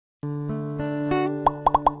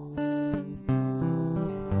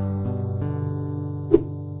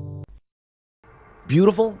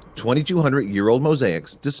Beautiful 2,200-year-old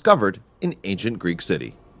mosaics discovered in ancient Greek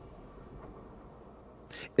city.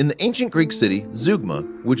 In the ancient Greek city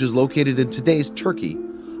Zeugma, which is located in today's Turkey,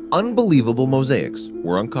 unbelievable mosaics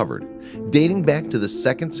were uncovered, dating back to the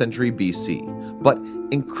 2nd century BC, but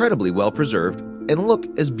incredibly well preserved and look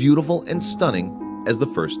as beautiful and stunning as the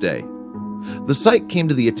first day. The site came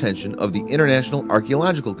to the attention of the international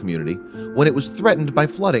archaeological community when it was threatened by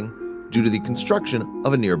flooding due to the construction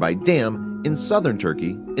of a nearby dam in southern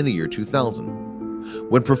Turkey in the year 2000.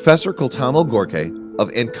 When Professor Kultamo Gorke of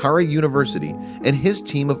Ankara University and his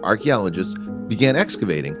team of archaeologists began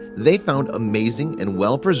excavating, they found amazing and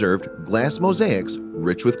well-preserved glass mosaics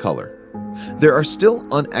rich with color. There are still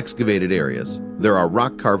unexcavated areas. There are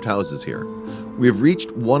rock-carved houses here. We have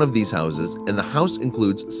reached one of these houses, and the house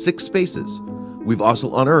includes 6 spaces. We've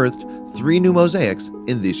also unearthed 3 new mosaics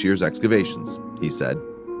in this year's excavations, he said.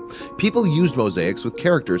 People used mosaics with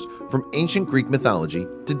characters from ancient Greek mythology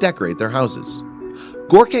to decorate their houses.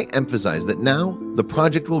 Gorke emphasized that now the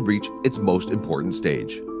project will reach its most important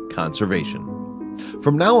stage, conservation.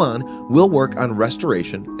 From now on, we'll work on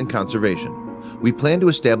restoration and conservation. We plan to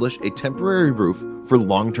establish a temporary roof for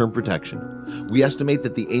long-term protection. We estimate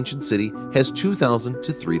that the ancient city has 2,000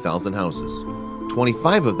 to 3,000 houses.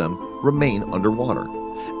 25 of them remain underwater.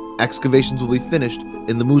 Excavations will be finished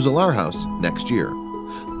in the Musallar house next year.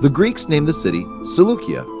 The Greeks named the city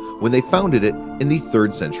Seleucia when they founded it in the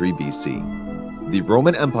 3rd century BC. The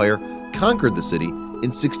Roman Empire conquered the city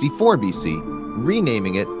in 64 BC,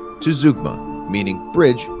 renaming it to Zeugma, meaning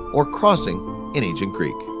bridge or crossing in ancient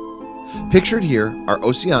Greek. Pictured here are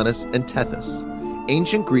Oceanus and Tethys,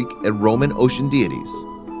 ancient Greek and Roman ocean deities.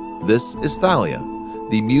 This is Thalia,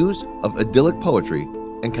 the muse of idyllic poetry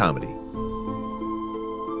and comedy.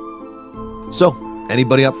 So,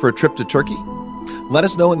 anybody up for a trip to Turkey? Let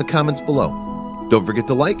us know in the comments below. Don't forget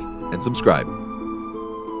to like and subscribe.